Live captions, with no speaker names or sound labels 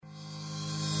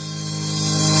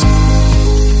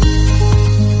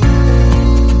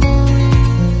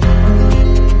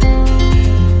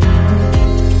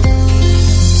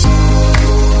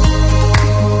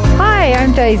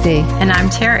Daisy. And I'm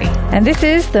Terry. And this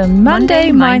is the Monday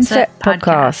Mindset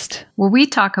Podcast, where we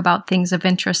talk about things of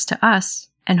interest to us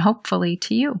and hopefully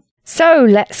to you. So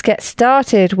let's get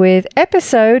started with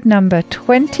episode number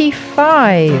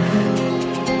 25.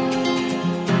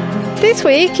 This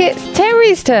week, it's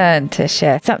Terry's turn to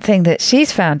share something that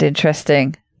she's found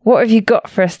interesting. What have you got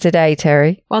for us today,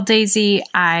 Terry? Well, Daisy,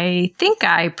 I think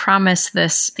I promised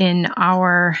this in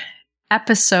our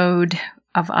episode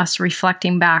of us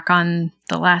reflecting back on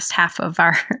the last half of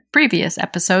our previous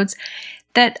episodes,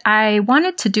 that I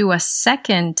wanted to do a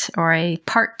second or a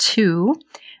part 2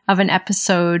 of an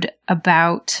episode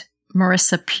about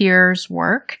Marissa Peer's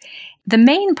work. The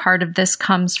main part of this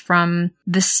comes from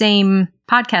the same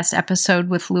podcast episode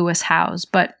with Lewis Howes,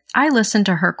 but I listen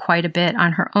to her quite a bit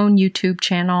on her own YouTube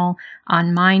channel,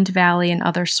 on Mindvalley and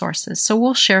other sources. So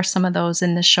we'll share some of those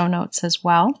in the show notes as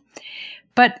well.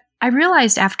 But I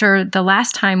realized after the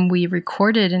last time we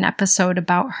recorded an episode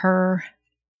about her,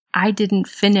 I didn't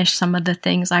finish some of the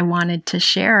things I wanted to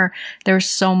share. There's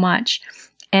so much.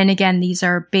 And again, these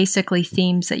are basically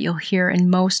themes that you'll hear in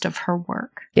most of her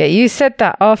work. Yeah, you said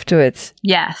that afterwards.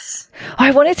 Yes. I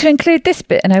wanted to include this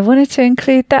bit and I wanted to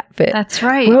include that bit. That's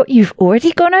right. Well, you've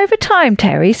already gone over time,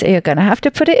 Terry, so you're going to have to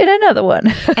put it in another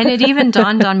one. And it even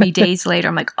dawned on me days later.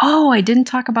 I'm like, oh, I didn't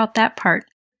talk about that part.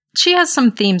 She has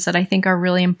some themes that I think are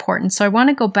really important. So I want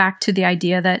to go back to the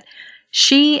idea that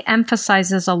she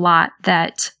emphasizes a lot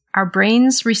that our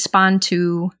brains respond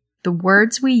to the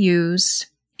words we use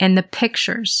and the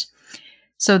pictures.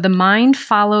 So the mind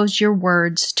follows your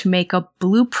words to make a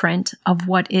blueprint of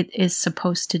what it is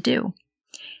supposed to do.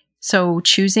 So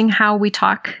choosing how we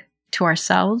talk to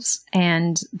ourselves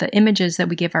and the images that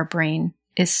we give our brain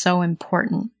is so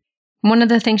important. One of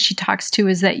the things she talks to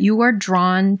is that you are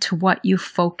drawn to what you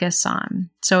focus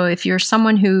on. So if you're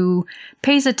someone who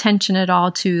pays attention at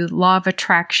all to law of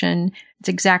attraction, it's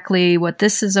exactly what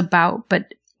this is about.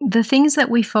 But the things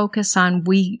that we focus on,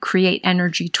 we create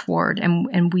energy toward,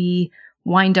 and we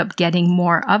wind up getting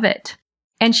more of it.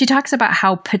 And she talks about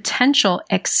how potential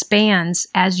expands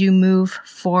as you move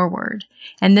forward.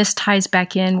 And this ties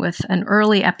back in with an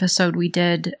early episode we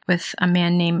did with a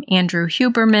man named Andrew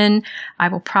Huberman. I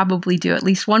will probably do at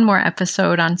least one more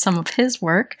episode on some of his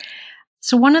work.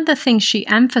 So one of the things she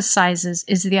emphasizes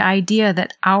is the idea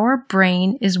that our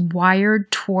brain is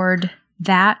wired toward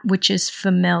that which is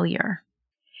familiar.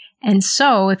 And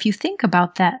so if you think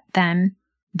about that, then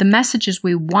the messages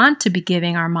we want to be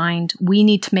giving our mind, we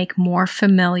need to make more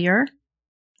familiar.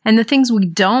 And the things we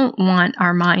don't want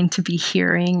our mind to be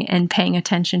hearing and paying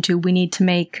attention to, we need to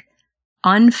make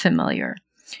unfamiliar.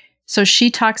 So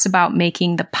she talks about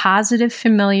making the positive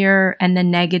familiar and the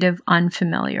negative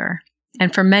unfamiliar.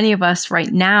 And for many of us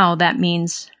right now, that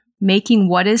means making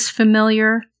what is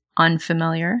familiar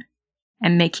unfamiliar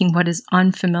and making what is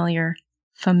unfamiliar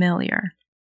familiar.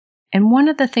 And one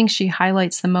of the things she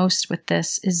highlights the most with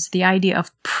this is the idea of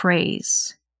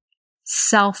praise,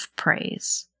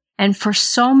 self-praise. And for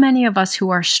so many of us who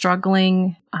are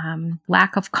struggling,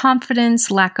 lack of confidence,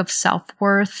 lack of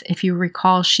self-worth, if you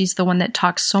recall, she's the one that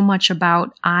talks so much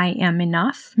about I am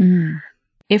enough.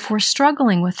 If we're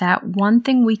struggling with that, one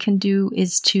thing we can do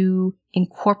is to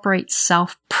incorporate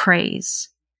self-praise.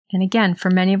 And again, for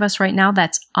many of us right now,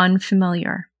 that's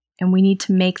unfamiliar. And we need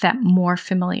to make that more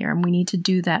familiar, and we need to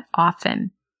do that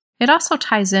often. It also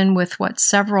ties in with what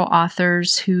several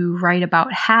authors who write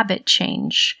about habit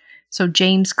change. So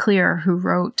James Clear, who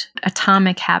wrote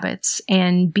Atomic Habits,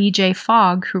 and B.J.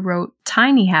 Fogg, who wrote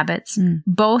Tiny Habits,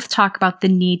 both talk about the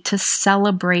need to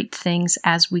celebrate things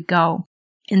as we go.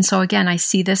 And so again, I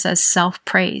see this as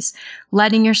self-praise,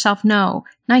 letting yourself know,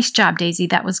 nice job, Daisy,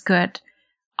 that was good.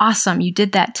 Awesome, you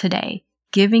did that today.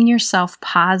 Giving yourself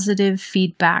positive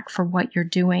feedback for what you're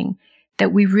doing,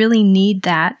 that we really need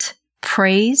that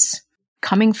praise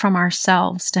coming from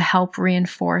ourselves to help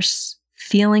reinforce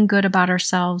feeling good about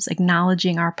ourselves,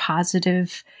 acknowledging our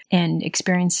positive, and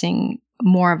experiencing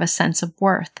more of a sense of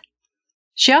worth.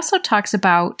 She also talks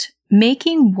about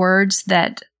making words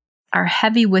that are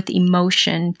heavy with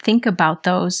emotion. Think about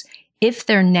those. If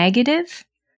they're negative,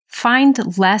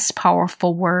 find less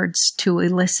powerful words to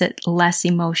elicit less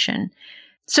emotion.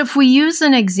 So if we use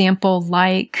an example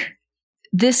like,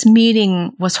 this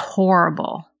meeting was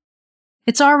horrible,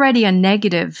 it's already a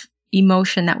negative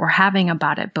emotion that we're having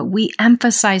about it, but we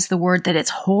emphasize the word that it's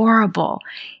horrible,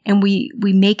 and we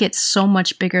make it so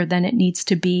much bigger than it needs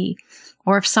to be.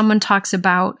 Or if someone talks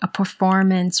about a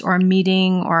performance or a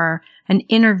meeting or an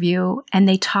interview, and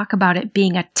they talk about it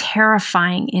being a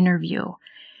terrifying interview,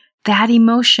 that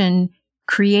emotion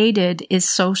created is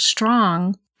so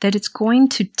strong that it's going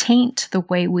to taint the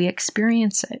way we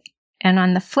experience it. And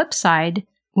on the flip side,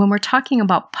 when we're talking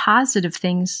about positive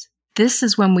things, this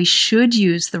is when we should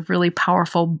use the really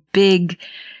powerful big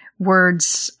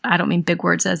words. I don't mean big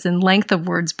words as in length of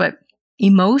words, but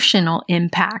emotional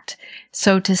impact.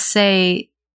 So to say,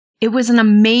 it was an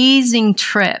amazing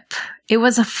trip. It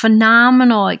was a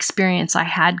phenomenal experience I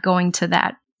had going to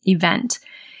that event,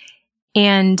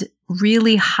 and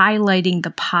really highlighting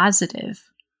the positive.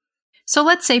 So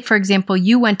let's say, for example,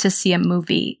 you went to see a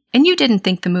movie and you didn't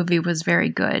think the movie was very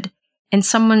good. And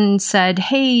someone said,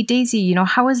 "Hey, Daisy,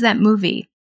 how was that movie?"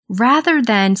 Rather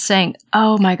than saying,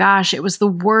 "Oh my gosh, it was the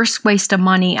worst waste of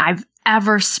money I've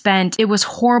ever spent. It was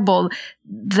horrible.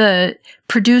 The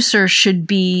producer should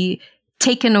be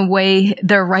taken away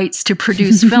their rights to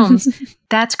produce films."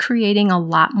 That's creating a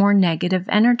lot more negative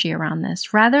energy around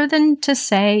this. Rather than to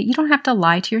say, you don't have to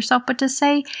lie to yourself, but to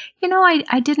say,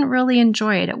 I didn't really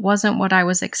enjoy it. It wasn't what I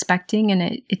was expecting, and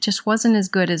it just wasn't as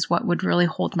good as what would really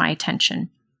hold my attention.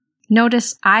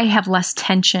 Notice I have less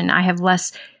tension. I have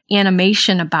less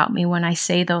animation about me when I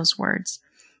say those words.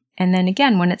 And then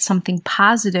again, when it's something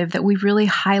positive, that we really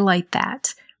highlight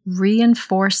that,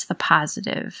 reinforce the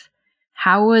positive.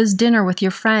 How was dinner with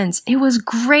your friends? It was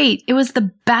great. It was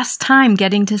the best time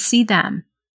getting to see them.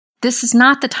 This is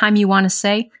not the time you want to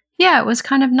say, yeah, it was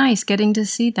kind of nice getting to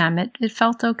see them. It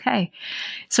felt okay.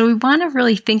 So we want to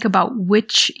really think about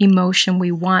which emotion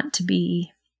we want to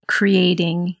be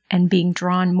creating and being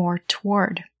drawn more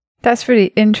toward. That's really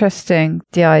interesting,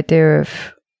 the idea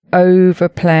of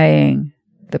overplaying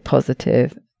the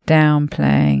positive,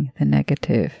 downplaying the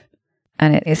negative.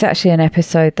 And it's actually an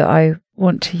episode that I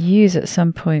want to use at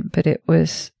some point, but it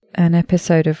was an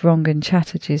episode of Rangan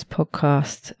Chatterjee's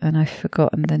podcast, and I've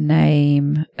forgotten the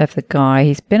name of the guy.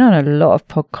 He's been on a lot of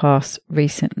podcasts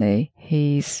recently.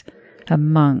 He's a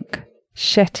monk.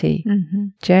 Shetty. Mm-hmm.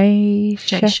 Jay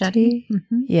Shetty?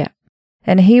 Mm-hmm. Yeah.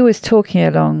 And he was talking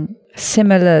along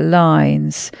similar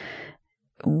lines.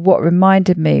 What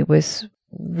reminded me was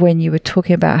when you were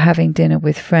talking about having dinner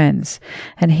with friends,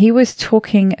 and he was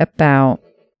talking about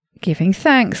giving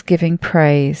thanks, giving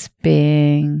praise,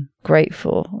 being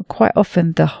grateful. Quite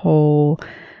often the whole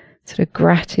sort of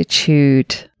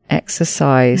gratitude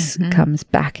exercise comes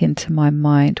back into my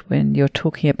mind when you're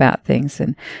talking about things,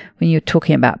 and when you're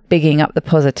talking about bigging up the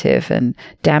positive and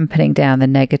dampening down the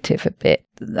negative a bit.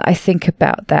 I think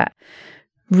about that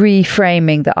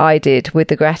reframing that I did with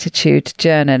the gratitude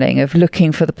journaling of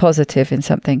looking for the positive in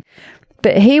something.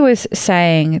 But he was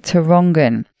saying to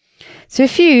Rangan, so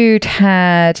if you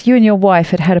and your wife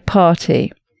had a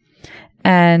party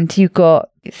and you got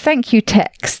thank you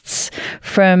texts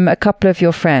from a couple of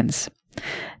your friends,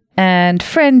 and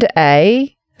friend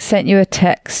A sent you a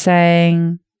text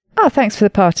saying, "Oh, thanks for the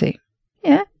party.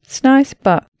 Yeah, it's nice."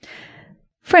 But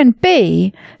friend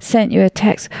B sent you a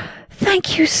text,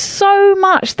 "Thank you so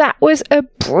much. That was a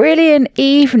brilliant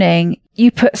evening. You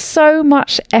put so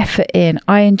much effort in.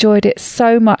 I enjoyed it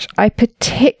so much. I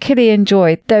particularly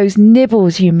enjoyed those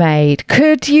nibbles you made.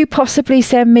 Could you possibly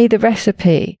send me the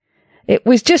recipe? It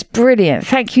was just brilliant.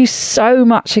 Thank you so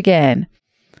much again."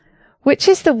 Which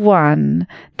is the one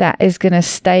that is going to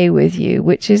stay with you?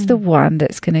 Which is the one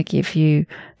that's going to give you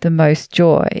the most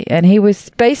joy? And he was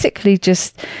basically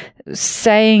just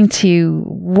saying to you,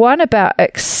 one, about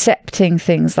accepting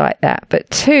things like that, but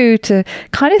two, to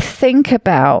kind of think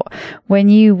about when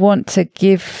you want to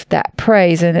give that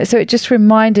praise. And so it just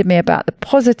reminded me about the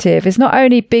positive is not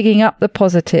only bigging up the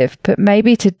positive, but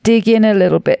maybe to dig in a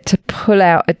little bit to pull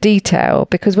out a detail,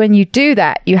 because when you do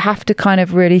that, you have to kind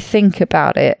of really think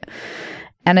about it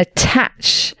and it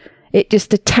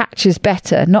just attaches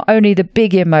better, not only the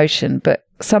big emotion, but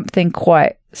something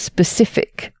quite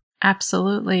specific.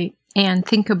 Absolutely. And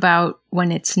think about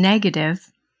when it's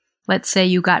negative. Let's say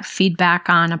you got feedback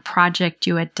on a project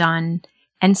you had done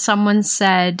and someone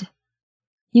said,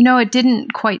 it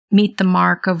didn't quite meet the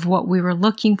mark of what we were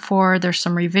looking for. There's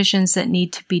some revisions that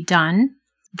need to be done,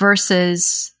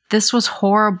 versus this was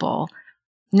horrible.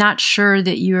 Not sure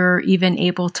that you're even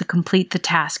able to complete the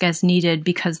task as needed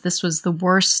because this was the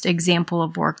worst example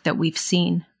of work that we've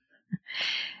seen.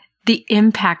 The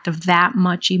impact of that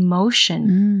much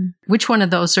emotion. Which one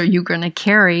of those are you going to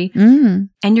carry? And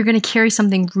you're going to carry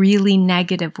something really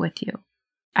negative with you.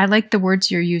 I like the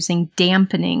words you're using: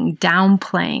 dampening,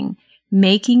 downplaying,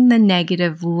 making the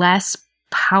negative less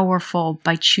powerful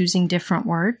by choosing different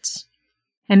words,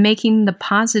 and making the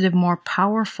positive more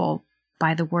powerful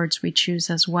by the words we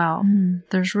choose as well.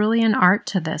 There's really an art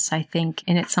to this, I think,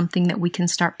 and it's something that we can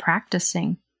start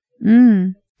practicing.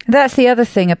 That's the other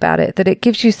thing about it, that it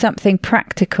gives you something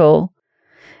practical,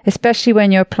 especially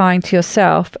when you're applying to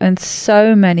yourself. And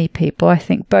so many people, I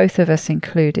think both of us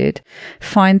included,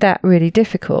 find that really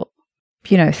difficult.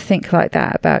 think like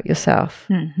that about yourself.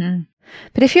 Mm-hmm.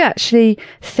 But if you actually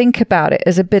think about it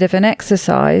as a bit of an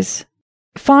exercise,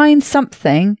 find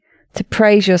something to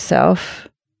praise yourself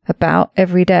about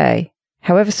every day.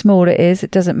 However small it is,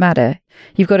 it doesn't matter.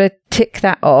 You've got to tick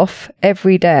that off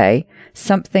every day,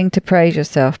 something to praise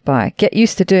yourself by. Get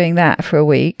used to doing that for a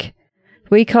week.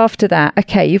 Week after that,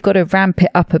 okay, you've got to ramp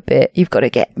it up a bit. You've got to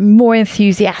get more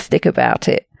enthusiastic about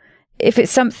it. If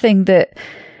it's something that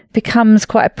becomes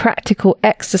quite a practical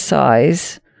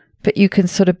exercise, but you can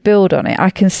sort of build on it,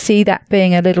 I can see that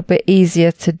being a little bit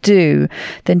easier to do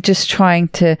than just trying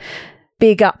to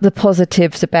big up the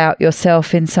positives about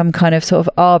yourself in some kind of sort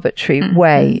of arbitrary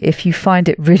way, if you find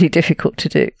it really difficult to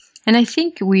do. And I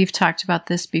think we've talked about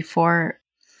this before.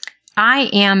 I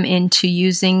am into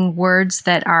using words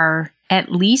that are at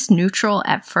least neutral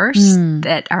at first,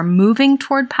 that are moving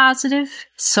toward positive,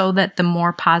 so that the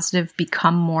more positive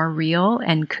become more real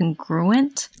and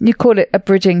congruent. You call it a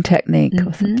bridging technique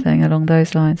or something along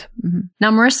those lines. Now,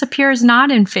 Marissa Peer is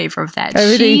not in favor of that. Oh,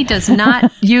 really? She does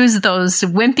not use those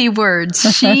wimpy words.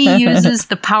 She uses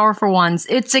the powerful ones.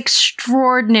 It's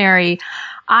extraordinary.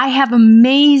 I have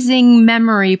amazing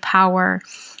memory power.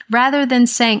 Rather than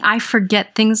saying, I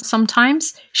forget things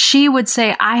sometimes, she would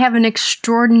say, I have an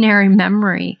extraordinary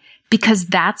memory, because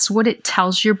that's what it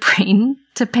tells your brain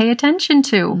to pay attention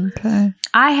to. Okay.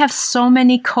 I have so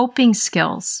many coping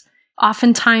skills.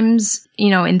 Oftentimes,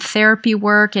 in therapy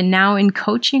work and now in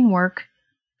coaching work,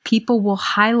 people will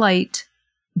highlight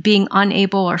being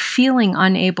unable or feeling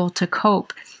unable to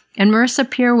cope. And Marissa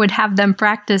Peer would have them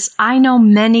practice, I know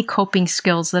many coping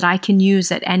skills that I can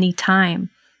use at any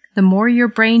time. The more your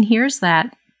brain hears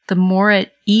that, the more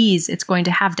at ease it's going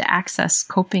to have to access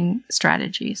coping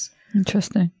strategies.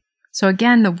 Interesting. So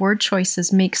again, the word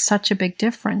choices make such a big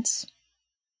difference.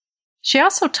 She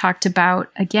also talked about,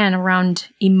 again, around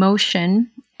emotion,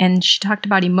 and she talked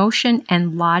about emotion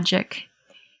and logic.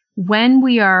 When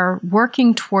we are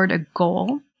working toward a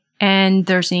goal and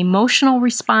there's an emotional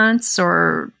response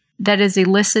or that is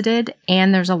elicited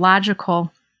and there's a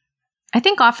logical, I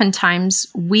think oftentimes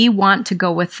we want to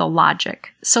go with the logic.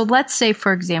 So let's say,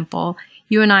 for example,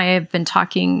 you and I have been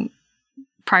talking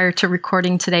prior to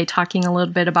recording today, talking a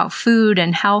little bit about food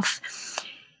and health.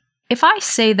 If I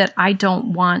say that I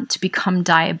don't want to become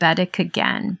diabetic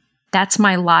again, that's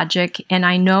my logic. And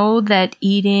I know that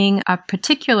eating a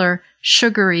particular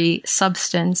sugary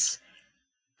substance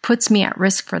puts me at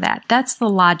risk for that. That's the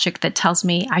logic that tells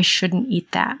me I shouldn't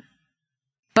eat that.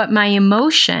 But my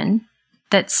emotion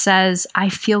that says, I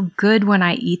feel good when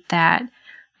I eat that.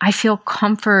 I feel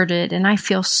comforted and I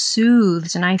feel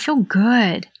soothed and I feel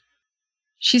good.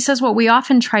 She says what we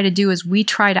often try to do is we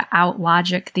try to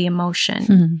out-logic the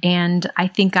emotion. And I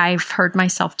think I've heard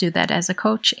myself do that as a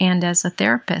coach and as a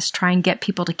therapist, try and get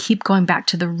people to keep going back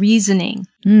to the reasoning.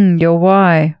 Your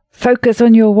why. Focus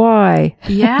on your why.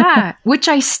 Yeah, which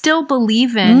I still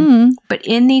believe in. But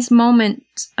in these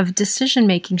moments of decision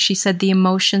making, she said the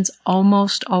emotions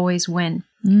almost always win.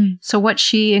 So what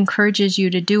she encourages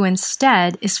you to do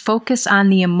instead is focus on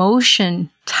the emotion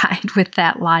tied with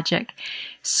that logic.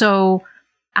 So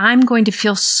I'm going to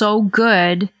feel so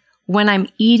good when I'm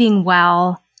eating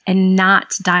well and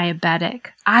not diabetic.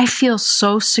 I feel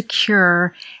so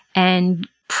secure and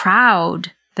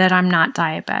proud that I'm not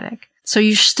diabetic. So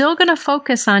you're still going to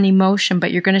focus on emotion,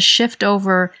 but you're going to shift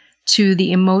over to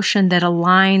the emotion that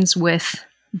aligns with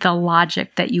the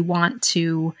logic that you want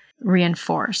to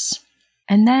reinforce.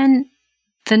 And then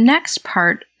the next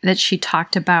part that she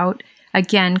talked about,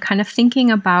 again, kind of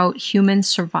thinking about human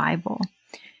survival.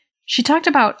 She talked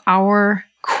about our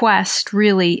quest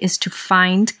really is to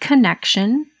find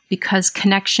connection, because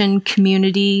connection,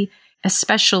 community,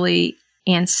 especially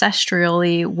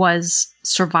ancestrally, was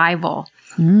survival.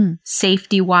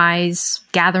 Safety-wise,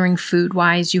 gathering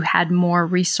food-wise, you had more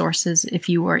resources if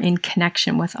you were in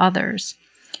connection with others.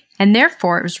 And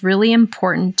therefore, it was really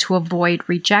important to avoid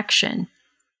rejection.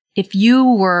 If you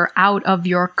were out of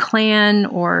your clan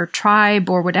or tribe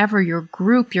or whatever, your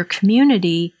group, your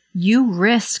community, you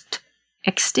risked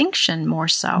extinction more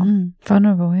so.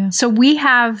 Vulnerable, yeah. So we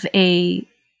have a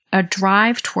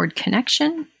drive toward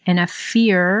connection and a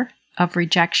fear of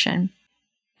rejection.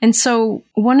 And so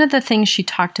one of the things she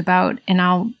talked about, and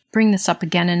I'll bring this up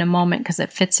again in a moment because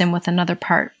it fits in with another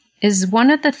part, is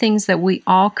one of the things that we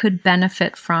all could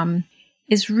benefit from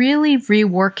is really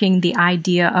reworking the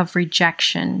idea of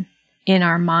rejection in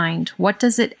our mind. What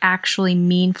does it actually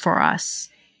mean for us?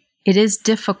 It is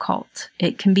difficult.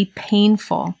 It can be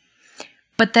painful,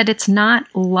 but that it's not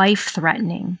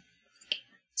life-threatening.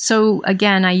 So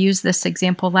again, I used this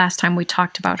example last time we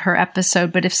talked about her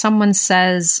episode, but if someone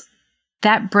says,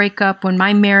 that breakup, when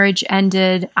my marriage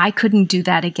ended, I couldn't do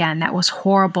that again. That was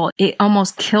horrible. It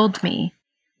almost killed me.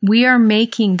 We are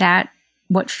making that,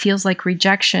 what feels like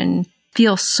rejection,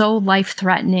 feel so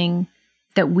life-threatening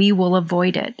that we will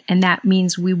avoid it. And that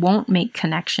means we won't make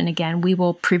connection again. We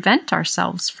will prevent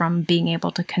ourselves from being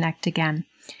able to connect again.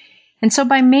 And so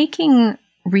by making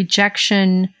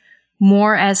rejection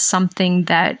more as something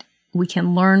that we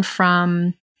can learn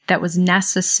from, that was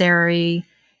necessary,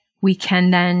 we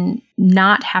can then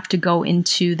not have to go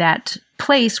into that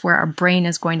place where our brain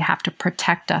is going to have to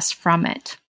protect us from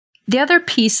it. The other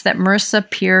piece that Marissa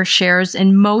Peer shares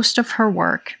in most of her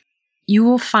work, you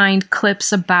will find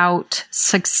clips about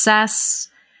success,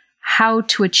 how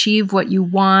to achieve what you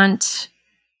want.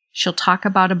 She'll talk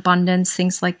about abundance,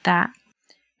 things like that.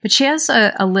 But she has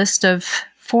a list of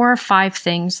 4 or 5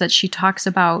 things that she talks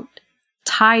about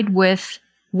tied with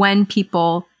when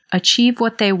people achieve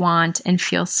what they want and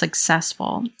feel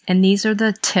successful. And these are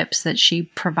the tips that she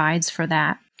provides for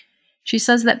that. She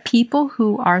says that people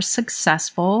who are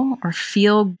successful or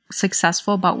feel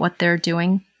successful about what they're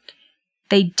doing,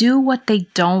 they do what they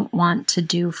don't want to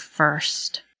do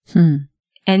first.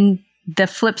 And the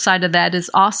flip side of that is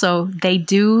also they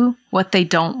do what they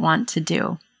don't want to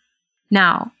do.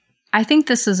 Now, I think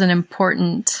this is an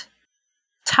important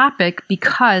topic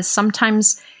because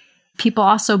sometimes people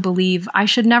also believe I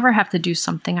should never have to do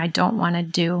something I don't want to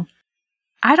do.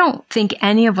 I don't think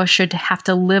any of us should have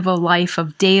to live a life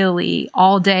of daily,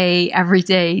 all day, every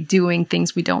day, doing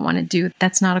things we don't want to do.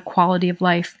 That's not a quality of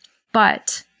life.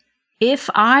 But if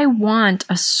I want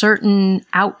a certain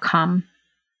outcome,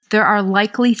 there are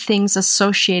likely things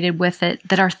associated with it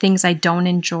that are things I don't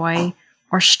enjoy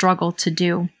or struggle to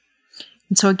do.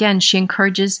 And so again, she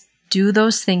encourages do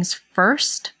those things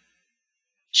first.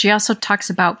 She also talks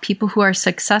about people who are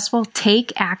successful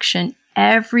take action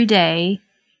every day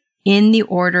in the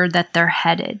order that they're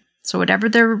headed. So whatever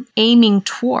they're aiming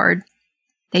toward,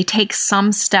 they take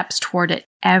some steps toward it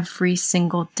every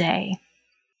single day.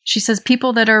 She says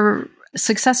people that are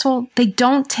successful, they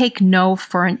don't take no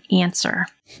for an answer.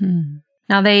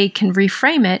 Now they can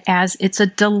reframe it as it's a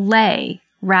delay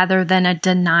rather than a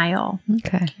denial.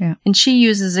 Okay, yeah. And she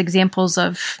uses examples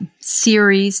of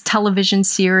series, television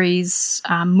series,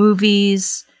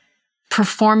 movies,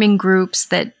 performing groups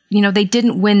that, they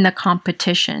didn't win the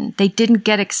competition. They didn't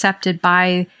get accepted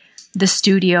by the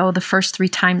studio the first 3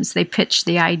 times they pitched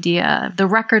the idea. The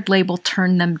record label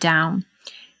turned them down.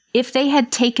 If they had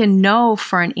taken no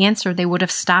for an answer, they would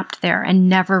have stopped there and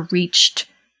never reached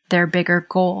their bigger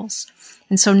goals.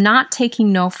 And so not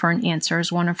taking no for an answer is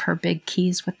one of her big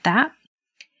keys with that.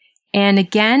 And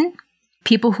again,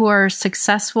 people who are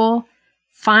successful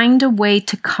find a way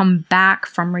to come back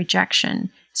from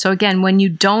rejection. So again, when you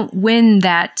don't win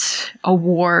that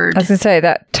award... I was going to say,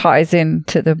 that ties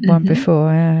into the one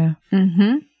before. Yeah.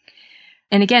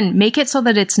 And again, make it so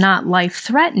that it's not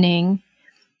life-threatening,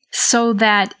 so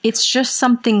that it's just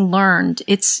something learned.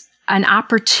 It's an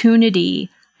opportunity.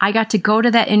 I got to go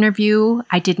to that interview.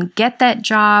 I didn't get that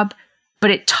job,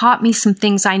 but it taught me some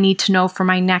things I need to know for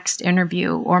my next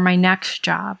interview or my next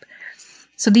job.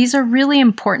 So these are really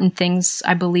important things,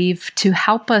 I believe, to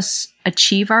help us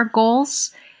achieve our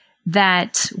goals,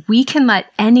 that we can let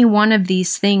any one of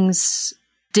these things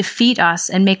defeat us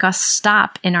and make us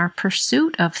stop in our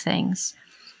pursuit of things.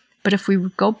 But if we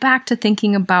go back to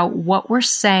thinking about what we're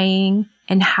saying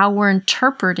and how we're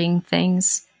interpreting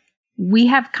things, we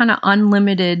have kind of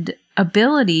unlimited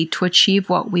ability to achieve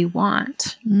what we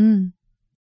want.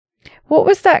 What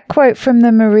was that quote from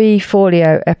the Marie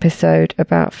Forleo episode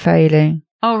about failing?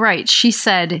 Oh, right. She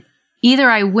said, either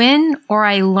I win or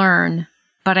I learn,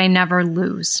 but I never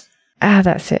lose. Ah,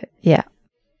 that's it. Yeah.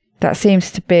 That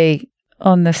seems to be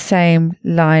on the same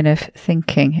line of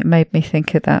thinking. It made me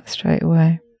think of that straight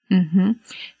away.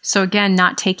 So again,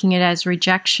 not taking it as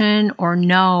rejection or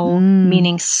no,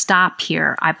 meaning stop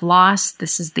here. I've lost.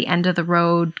 This is the end of the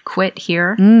road. Quit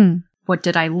here. What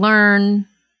did I learn?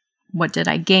 What did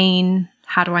I gain?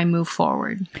 How do I move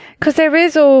forward? Because there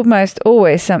is almost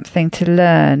always something to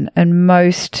learn, and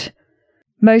most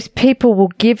people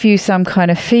will give you some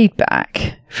kind of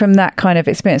feedback from that kind of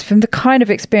experience, from the kind of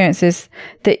experiences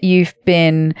that you've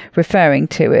been referring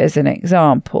to as an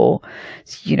example.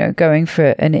 Going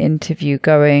for an interview,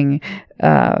 going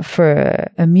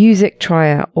for a music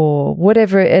tryout, or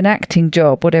whatever, an acting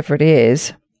job, whatever it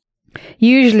is.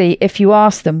 Usually, if you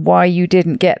ask them why you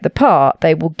didn't get the part,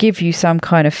 they will give you some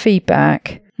kind of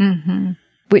feedback,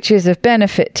 which is of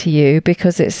benefit to you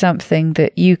because it's something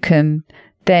that you can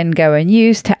then go and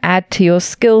use to add to your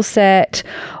skill set,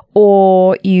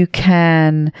 or you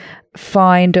can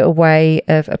find a way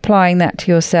of applying that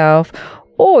to yourself,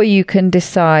 Or you can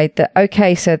decide that,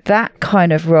 okay, so that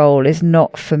kind of role is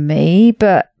not for me,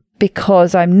 but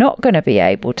because I'm not going to be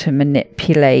able to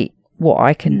manipulate what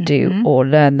I can do or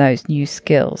learn those new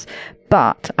skills,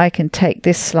 but I can take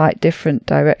this slight different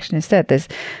direction instead.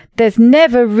 There's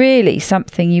never really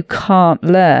something you can't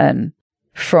learn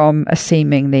from a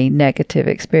seemingly negative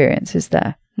experience, is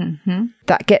there?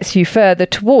 That gets you further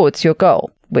towards your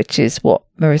goal, which is what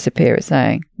Marissa Peer is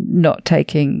saying, not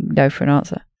taking no for an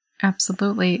answer.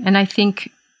 Absolutely. And I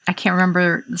think, I can't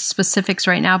remember the specifics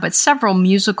right now, but several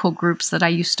musical groups that I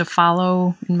used to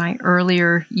follow in my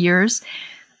earlier years,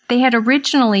 they had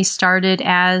originally started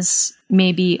as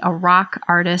maybe a rock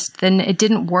artist, then it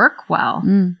didn't work well,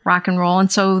 rock and roll.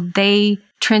 And so they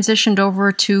transitioned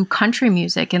over to country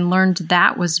music and learned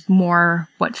that was more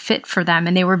what fit for them.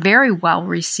 And they were very well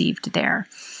received there.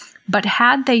 But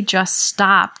had they just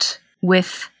stopped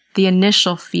with the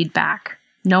initial feedback,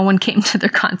 no one came to their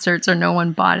concerts or no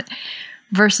one bought it,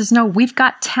 versus, no, we've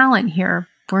got talent here.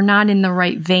 We're not in the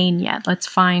right vein yet. Let's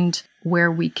find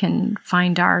where we can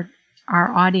find our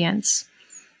audience,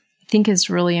 I think is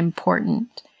really important.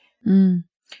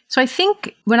 So I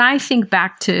think when I think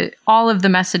back to all of the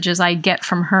messages I get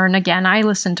from her, and again, I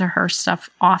listen to her stuff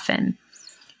often,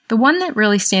 the one that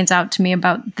really stands out to me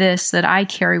about this that I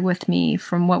carry with me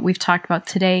from what we've talked about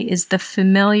today is the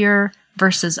familiar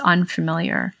versus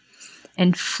unfamiliar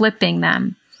and flipping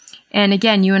them. And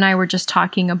again, you and I were just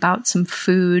talking about some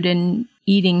food and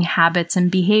eating habits and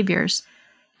behaviors.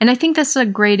 And I think this is a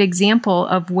great example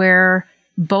of where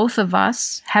both of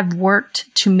us have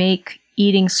worked to make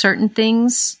eating certain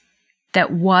things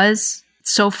that was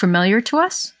so familiar to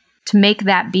us, to make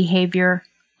that behavior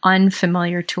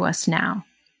unfamiliar to us now.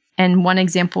 And one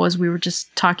example, as we were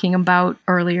just talking about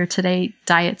earlier today,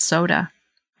 diet soda.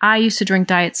 I used to drink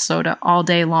diet soda all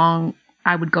day long.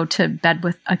 I would go to bed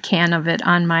with a can of it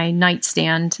on my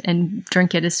nightstand and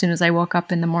drink it as soon as I woke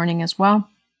up in the morning as well.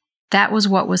 That was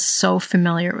what was so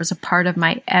familiar. It was a part of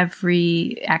my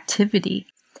every activity.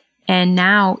 And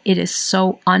now it is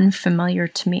so unfamiliar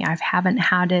to me. I haven't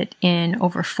had it in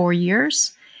over 4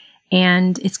 years,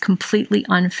 and it's completely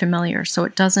unfamiliar. So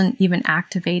it doesn't even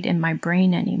activate in my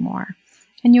brain anymore.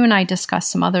 And you and I discussed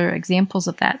some other examples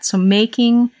of that. So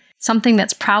making something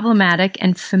that's problematic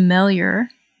and familiar,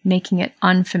 making it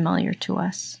unfamiliar to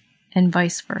us, and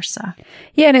vice versa.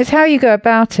 Yeah, and it's how you go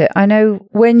about it. I know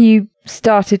when you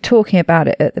started talking about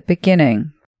it at the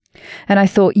beginning, and I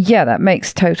thought, yeah, that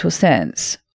makes total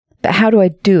sense. But how do I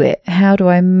do it? How do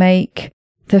I make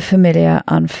the familiar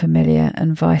unfamiliar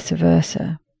and vice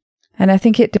versa? And I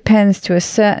think it depends to a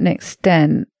certain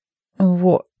extent on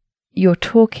what you're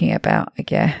talking about, I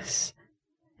guess.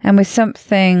 And with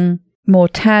something more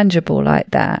tangible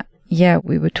like that, yeah,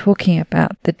 we were talking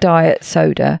about the diet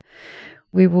soda.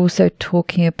 We were also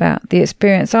talking about the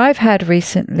experience I've had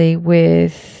recently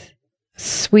with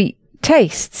sweet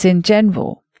tastes in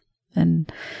general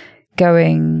and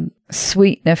going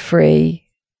sweetener free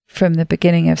from the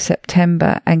beginning of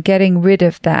September and getting rid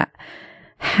of that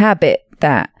habit,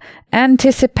 that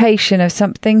anticipation of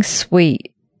something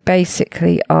sweet,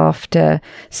 basically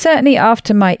certainly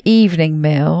after my evening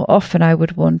meal. Often I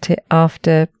would want it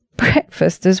after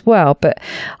breakfast as well, but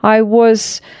I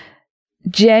was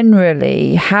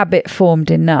generally habit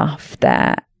formed enough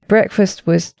that breakfast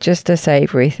was just a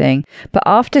savoury thing. But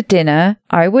after dinner,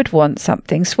 I would want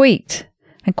something sweet.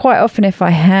 And quite often if I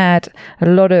had a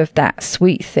lot of that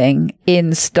sweet thing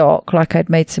in stock, like I'd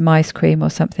made some ice cream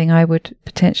or something, I would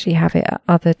potentially have it at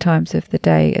other times of the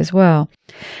day as well.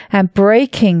 And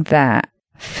breaking that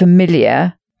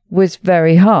familiar was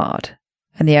very hard.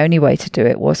 And the only way to do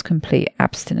it was complete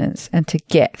abstinence and to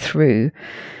get through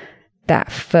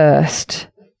that first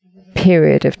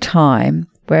period of time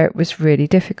where it was really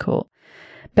difficult.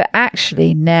 But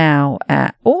actually now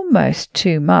at almost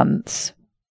 2 months,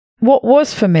 what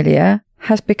was familiar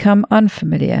has become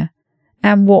unfamiliar.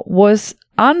 And what was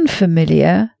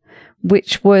unfamiliar,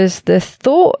 which was the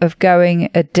thought of going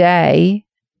a day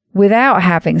without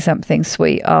having something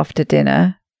sweet after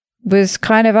dinner, was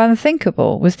kind of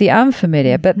unthinkable, was the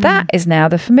unfamiliar. But that is now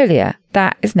the familiar.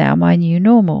 That is now my new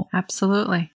normal.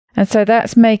 Absolutely. And so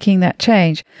that's making that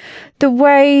change. The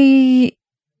way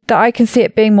that I can see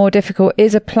it being more difficult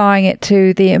is applying it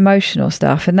to the emotional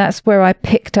stuff. And that's where I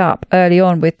picked up early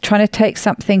on with trying to take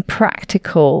something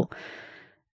practical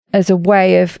as a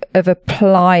way of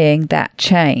applying that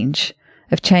change,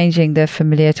 of changing the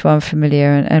familiar to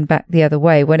unfamiliar and back the other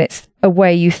way, when it's a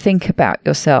way you think about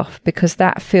yourself, because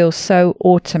that feels so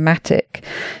automatic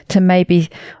to maybe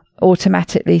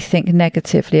automatically think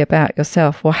negatively about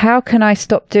yourself. Well, how can I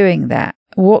stop doing that?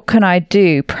 What can I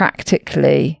do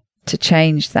practically to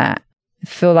change that? I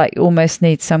feel like you almost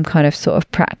need some kind of sort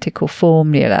of practical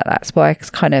formula. That's why I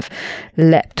kind of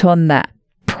leapt on that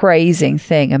praising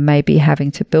thing and maybe having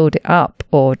to build it up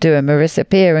or do a Marissa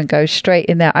Peer and go straight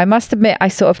in there. I must admit, I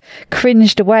sort of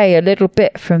cringed away a little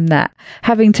bit from that,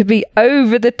 having to be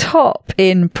over the top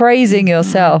in praising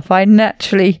yourself. I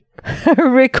naturally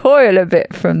recoil a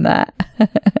bit from that.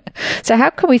 So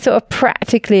how can we sort of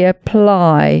practically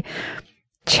apply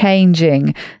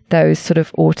changing those sort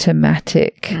of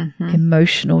automatic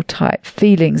emotional type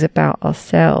feelings about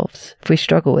ourselves if we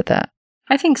struggle with that?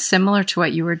 I think similar to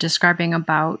what you were describing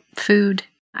about food,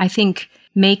 I think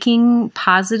making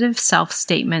positive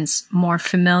self-statements more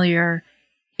familiar,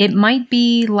 it might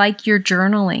be like your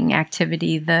journaling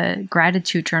activity, the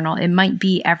gratitude journal. It might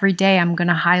be every day I'm going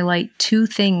to highlight 2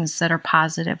 things that are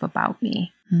positive about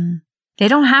me. They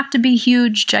don't have to be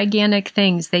huge, gigantic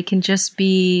things. They can just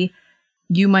be,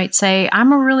 you might say,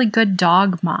 I'm a really good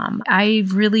dog mom. I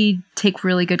really take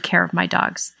really good care of my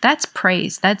dogs. That's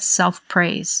praise. That's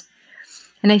self-praise.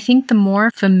 And I think the more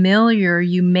familiar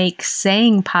you make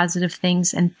saying positive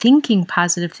things and thinking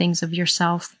positive things of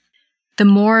yourself, the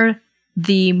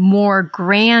more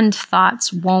grand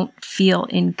thoughts won't feel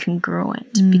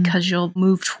incongruent because you'll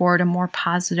move toward a more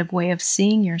positive way of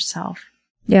seeing yourself.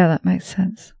 Yeah, that makes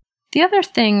sense. The other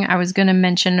thing I was going to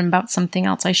mention about something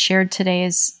else I shared today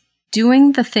is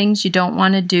doing the things you don't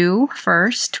want to do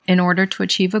first in order to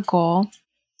achieve a goal,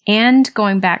 and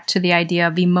going back to the idea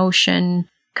of emotion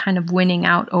kind of winning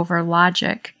out over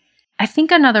logic. I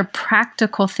think another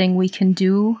practical thing we can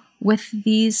do with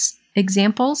these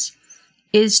examples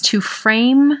is to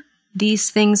frame these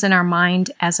things in our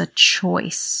mind as a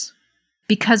choice.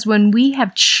 Because when we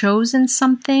have chosen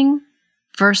something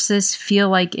versus feel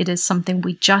like it is something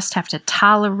we just have to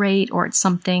tolerate or it's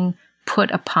something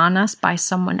put upon us by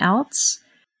someone else,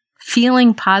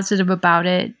 feeling positive about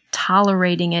it,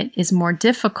 tolerating it is more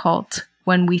difficult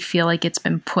when we feel like it's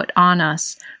been put on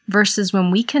us, versus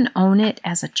when we can own it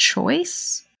as a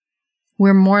choice,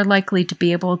 we're more likely to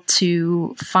be able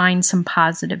to find some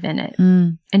positive in it.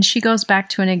 And she goes back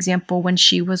to an example when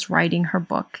she was writing her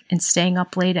book and staying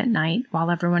up late at night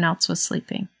while everyone else was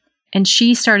sleeping. And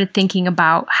she started thinking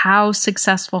about how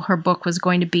successful her book was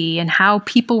going to be and how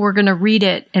people were going to read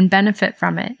it and benefit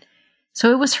from it.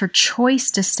 So it was her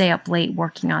choice to stay up late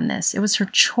working on this. It was her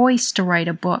choice to write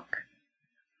a book.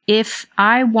 If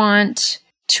I want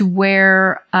to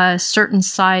wear a certain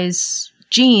size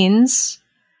jeans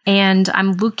and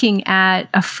I'm looking at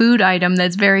a food item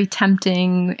that's very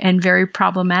tempting and very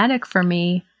problematic for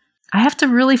me, I have to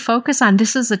really focus on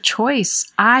this is a choice.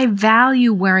 I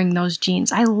value wearing those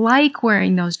jeans. I like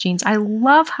wearing those jeans. I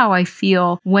love how I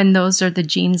feel when those are the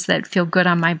jeans that feel good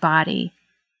on my body.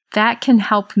 That can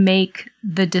help make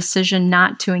the decision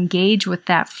not to engage with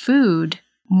that food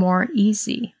more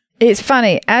easy. It's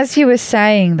funny, as you were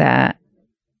saying that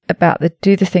about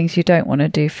do the things you don't want to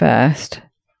do first,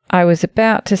 I was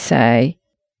about to say,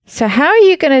 so how are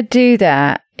you going to do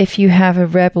that if you have a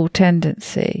rebel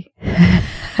tendency?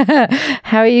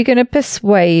 How are you going to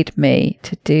persuade me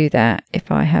to do that if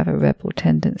I have a rebel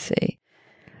tendency?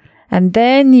 And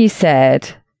then you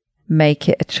said, make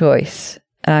it a choice.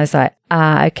 And I was like,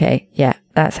 okay, yeah,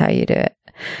 that's how you do it.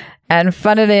 And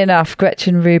funnily enough,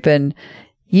 Gretchen Rubin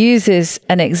uses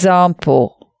an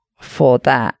example for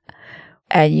that.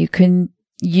 And you can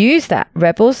use that.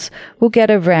 Rebels will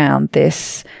get around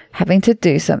this having to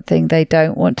do something they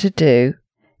don't want to do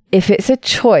if it's a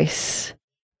choice.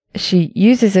 She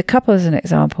uses a couple as an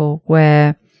example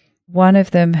where one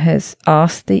of them has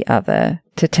asked the other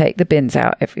to take the bins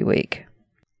out every week.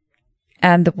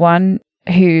 And the one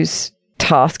whose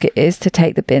task it is to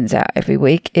take the bins out every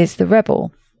week is the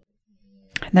rebel.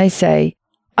 And they say,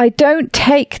 I don't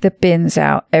take the bins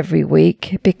out every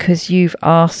week because you've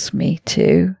asked me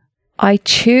to. I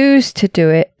choose to do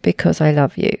it because I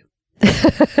love you.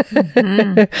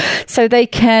 So they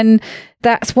can,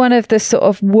 that's one of the sort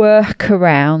of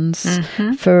workarounds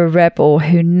for a rebel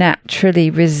who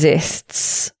naturally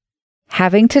resists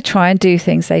having to try and do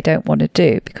things they don't want to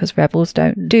do, because rebels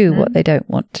don't do what they don't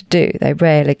want to do. They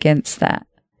rail against that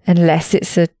unless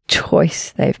it's a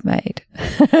choice they've made.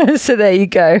 So there you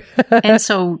go. And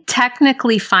so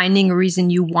technically finding a reason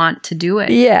you want to do it.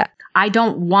 Yeah. I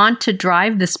don't want to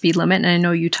drive the speed limit. And I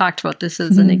know you talked about this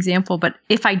as an example, but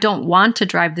if I don't want to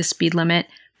drive the speed limit,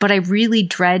 but I really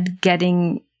dread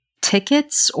getting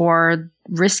tickets or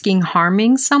risking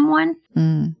harming someone,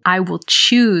 I will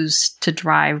choose to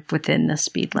drive within the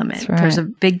speed limit. Right. There's a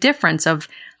big difference of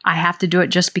I have to do it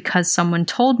just because someone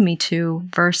told me to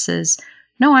versus,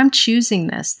 no, I'm choosing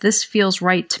this. This feels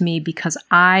right to me because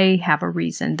I have a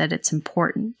reason that it's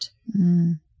important.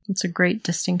 It's a great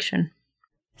distinction.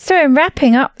 So in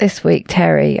wrapping up this week,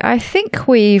 Terry, I think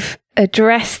we've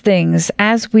addressed things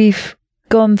as we've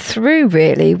gone through,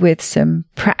 really, with some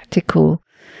practical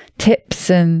tips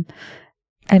and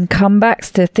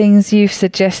comebacks to things you've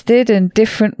suggested and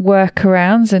different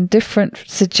workarounds and different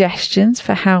suggestions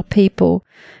for how people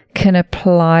can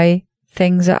apply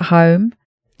things at home.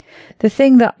 The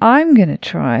thing that I'm going to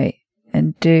try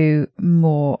and do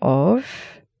more of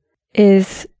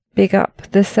is big up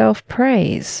the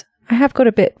self-praise. I have got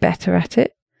a bit better at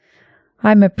it.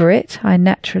 I'm a Brit. I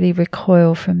naturally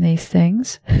recoil from these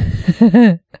things.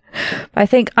 I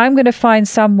think I'm going to find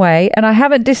some way, and I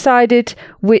haven't decided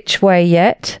which way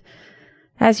yet.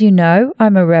 As you know,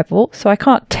 I'm a rebel, so I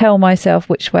can't tell myself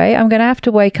which way. I'm going to have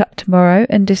to wake up tomorrow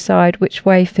and decide which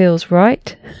way feels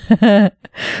right.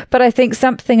 But I think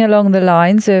something along the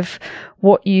lines of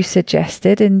what you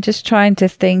suggested, and just trying to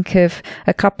think of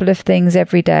a couple of things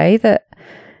every day that,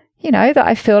 that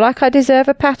I feel like I deserve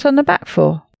a pat on the back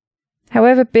for.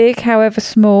 However big, however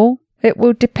small, it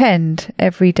will depend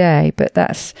every day, but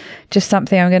that's just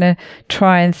something I'm going to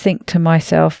try and think to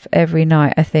myself every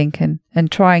night, I think, and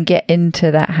try and get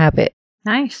into that habit.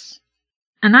 Nice.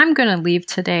 And I'm going to leave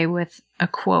today with a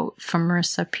quote from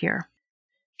Marissa Peer.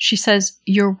 She says,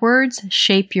 "Your words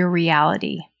shape your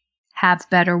reality. Have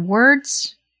better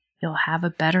words, you'll have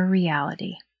a better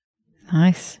reality."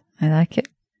 Nice. I like it.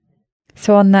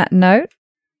 So on that note,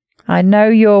 I know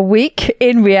your week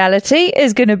in reality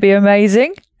is going to be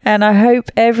amazing, and I hope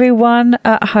everyone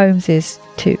at home's is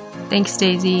too. Thanks,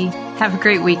 Daisy. Have a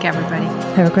great week, everybody.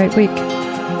 Have a great week.